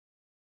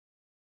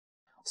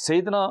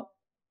Sayyidina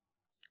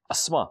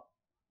Asma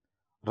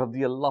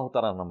radiyallahu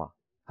ta'ala anha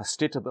has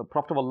stated that the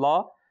Prophet of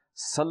Allah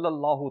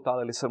sallallahu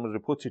ta'ala alayhi wa sallam is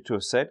reported to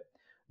have said,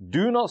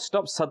 do not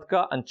stop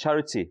sadaqah and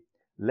charity,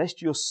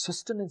 lest your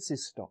sustenance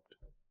is stopped.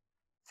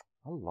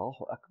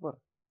 Allahu Akbar.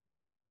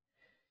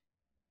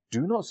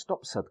 Do not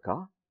stop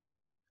sadaqah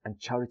and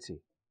charity,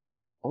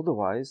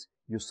 otherwise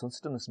your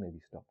sustenance may be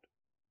stopped.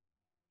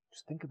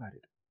 Just think about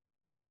it.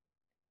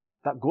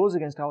 That goes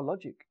against our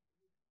logic.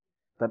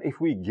 That if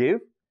we give,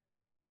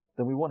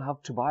 then we won't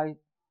have to buy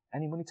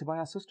any money to buy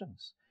our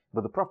sustenance.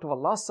 But the Prophet of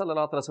Allah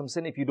sallallahu alaihi wasallam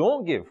said, if you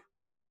don't give,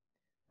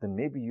 then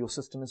maybe your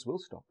sustenance will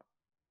stop.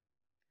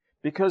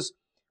 Because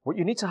what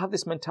you need to have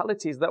this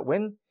mentality is that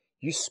when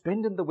you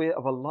spend in the way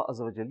of Allah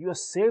Azza wa Jal, you are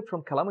saved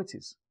from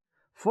calamities.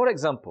 For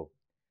example,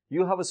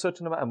 you have a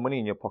certain amount of money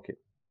in your pocket.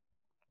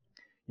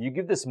 You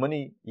give this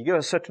money, you give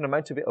a certain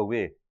amount of it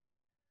away.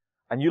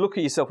 And you look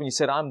at yourself and you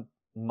said, I'm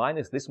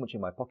minus this much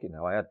in my pocket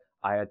now.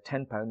 I had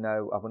 £10,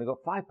 now I've only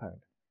got £5.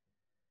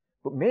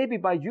 But maybe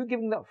by you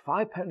giving that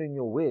 £5 in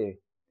your way,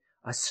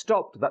 I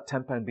stopped that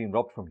 £10 being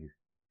robbed from you.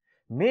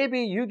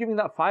 Maybe you giving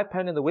that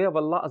 £5 in the way of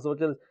Allah Azza wa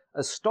Jal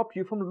has stopped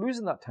you from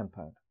losing that £10.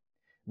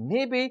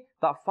 Maybe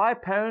that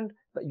 £5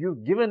 that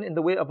you've given in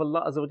the way of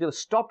Allah Azza wa Jal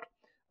stopped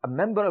a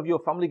member of your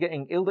family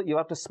getting ill, that you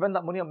have to spend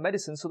that money on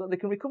medicine so that they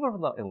can recover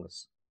from that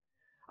illness.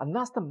 And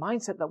that's the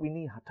mindset that we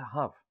need to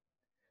have.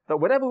 That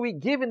whatever we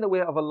give in the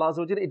way of Allah Azza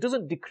wa Jal, it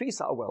doesn't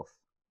decrease our wealth.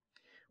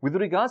 With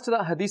regards to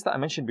that hadith that I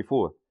mentioned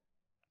before,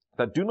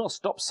 that do not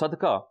stop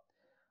sadaqah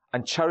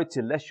and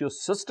charity lest your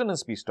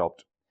sustenance be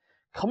stopped.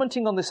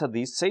 Commenting on this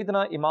hadith,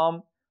 Sayyidina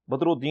Imam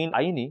Badruddin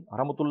Aini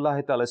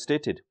rahmatullahi ta'ala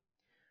stated,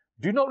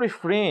 do not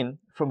refrain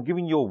from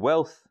giving your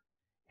wealth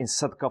in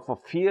sadaqah for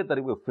fear that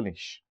it will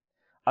finish.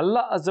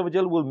 Allah Azza wa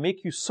Jal will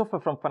make you suffer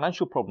from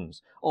financial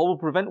problems, or will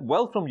prevent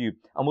wealth from you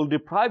and will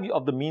deprive you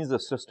of the means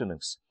of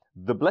sustenance.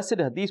 The blessed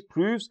hadith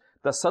proves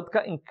that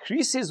sadaqah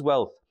increases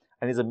wealth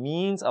and is a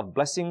means of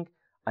blessing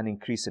and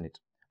increasing it.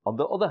 On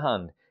the other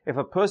hand, if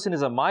a person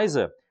is a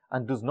miser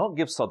and does not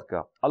give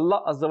sadaqah,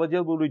 Allah Azza wa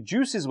Jal will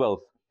reduce his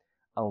wealth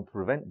and will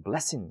prevent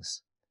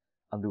blessings,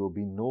 and there will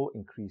be no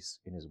increase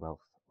in his wealth.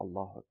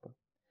 Allahu Akbar.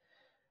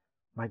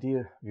 My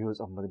dear viewers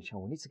of Madani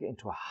Channel, we need to get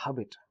into a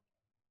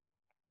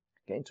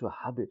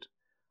habit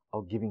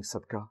of giving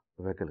sadaqah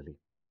regularly.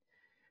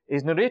 It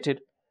is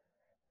narrated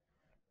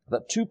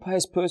that two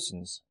pious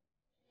persons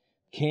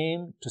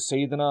came to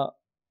Sayyidina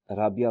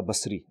Rabia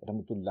Basri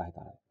rahmatullahi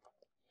ta'ala.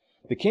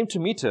 They came to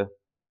meet her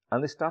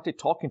and they started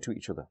talking to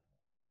each other.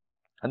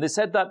 And they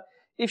said that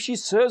if she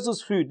serves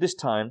us food this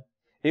time,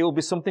 it will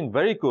be something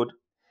very good,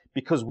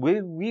 because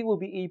we will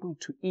be able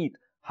to eat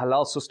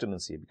halal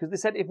sustenance here. Because they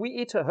said if we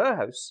eat at her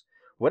house,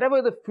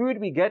 whatever the food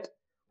we get,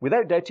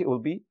 without doubt it will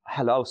be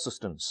halal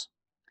sustenance.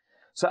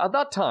 So at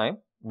that time,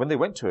 when they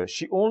went to her,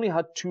 she only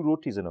had 2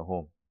 rotis in her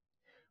home,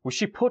 which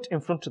she put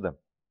in front of them.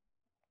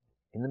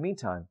 In the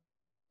meantime,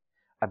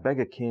 a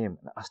beggar came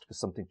and asked for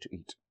something to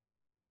eat.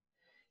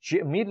 She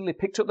immediately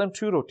picked up them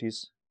 2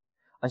 rotis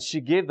and she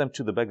gave them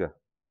to the beggar.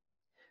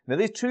 Now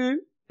these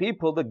 2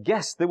 people, the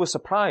guests, they were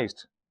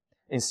surprised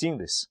in seeing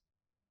this,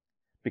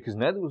 because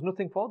now there was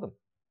nothing for them.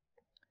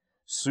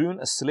 Soon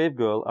a slave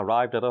girl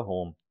arrived at her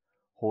home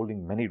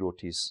holding many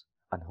rotis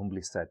and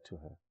humbly said to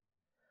her,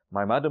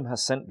 my madam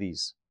has sent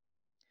these.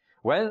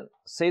 When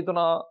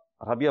Sayyidina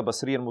Rabia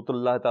Basri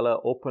rahmatullahi ta'ala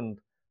opened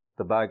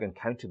the bag and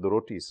counted the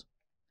rotis,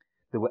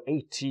 there were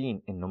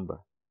 18 in number.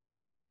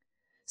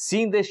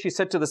 Seeing this, she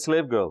said to the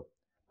slave girl,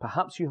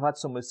 perhaps you had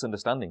some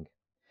misunderstanding.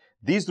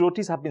 These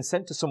rotis have been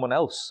sent to someone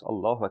else.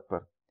 Allahu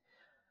Akbar.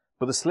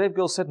 But the slave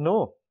girl said,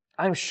 no,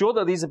 I am sure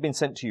that these have been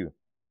sent to you.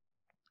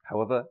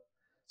 However,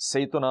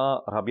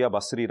 Sayyidina Rabia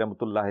Basri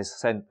rahmatullah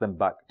sent them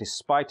back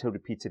despite her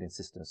repeated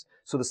insistence.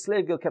 So the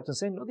slave girl kept on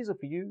saying, no, these are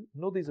for you.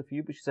 No, these are for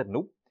you. But she said,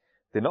 no,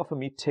 they're not for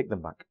me. Take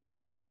them back.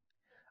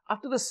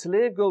 After the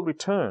slave girl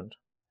returned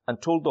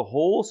and told the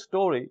whole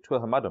story to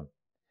her madam,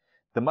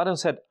 the madam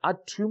said, add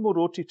 2 more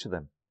roti to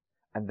them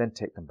and then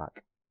take them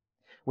back.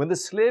 When the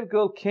slave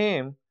girl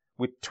came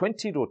with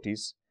 20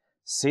 rotis,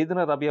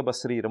 Sayyidina Rabia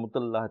Basri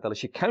rahmatullah ta'ala,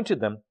 she counted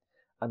them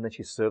and then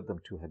she served them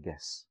to her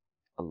guests.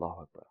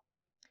 Allahu Akbar.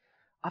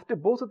 After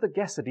both of the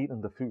guests had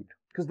eaten the food,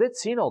 because they'd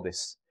seen all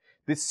this,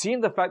 they'd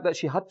seen the fact that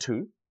she had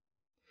 2,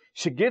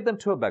 she gave them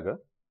to a beggar.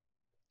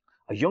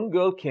 A young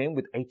girl came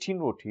with 18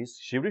 rotis,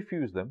 she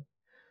refused them.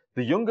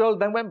 The young girl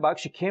then went back,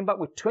 she came back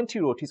with 20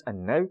 rotis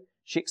and now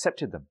she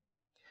accepted them.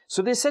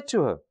 So they said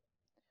to her,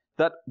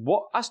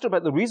 asked her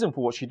about the reason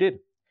for what she did.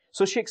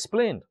 So she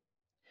explained,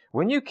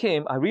 when you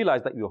came, I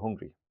realized that you were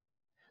hungry.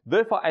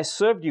 Therefore, I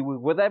served you with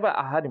whatever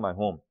I had in my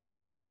home.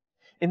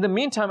 In the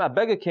meantime, a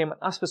beggar came and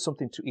asked for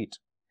something to eat.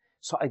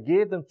 So I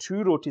gave them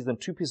 2 rotis and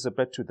 2 pieces of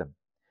bread to them.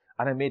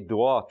 And I made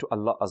dua to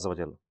Allah Azza wa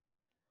Jalla.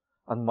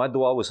 And my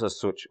dua was as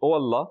such, O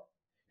Allah,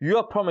 you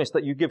have promised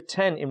that you give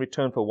 10 in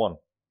return for 1.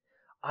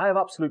 I have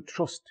absolute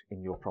trust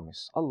in your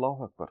promise.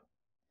 Allahu Akbar.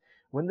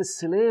 When the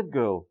slave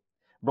girl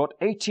brought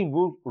 18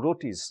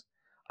 rotis,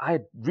 I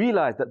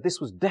realized that this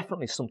was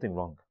definitely something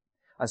wrong.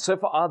 And so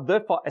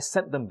therefore I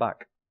sent them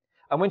back.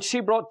 And when she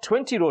brought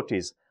 20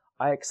 rotis,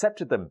 I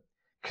accepted them,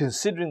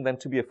 considering them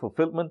to be a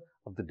fulfillment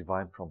of the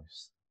divine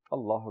promise.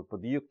 Allahu Akbar.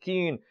 The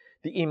yaqeen,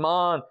 the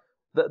iman,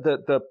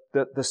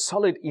 the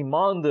solid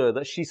iman there,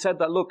 that she said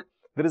that, look,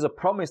 there is a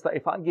promise that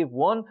if I give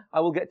 1, I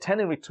will get 10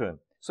 in return.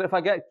 So if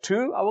I get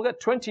 2, I will get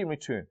 20 in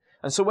return.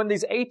 And so when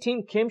these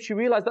 18 came, she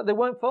realized that they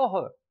weren't for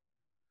her.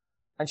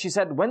 And she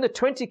said, when the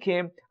 20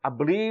 came, I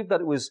believed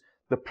that it was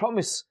the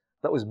promise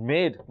that was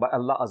made by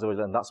Allah Azza wa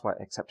Jalla, and that's why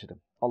I accepted them.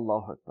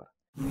 Allahu Akbar.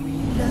 We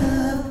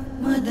love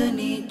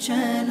Madani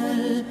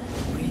Channel.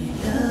 We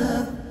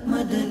love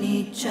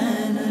Madani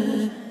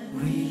Channel.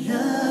 We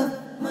love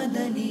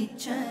Madani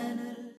Channel.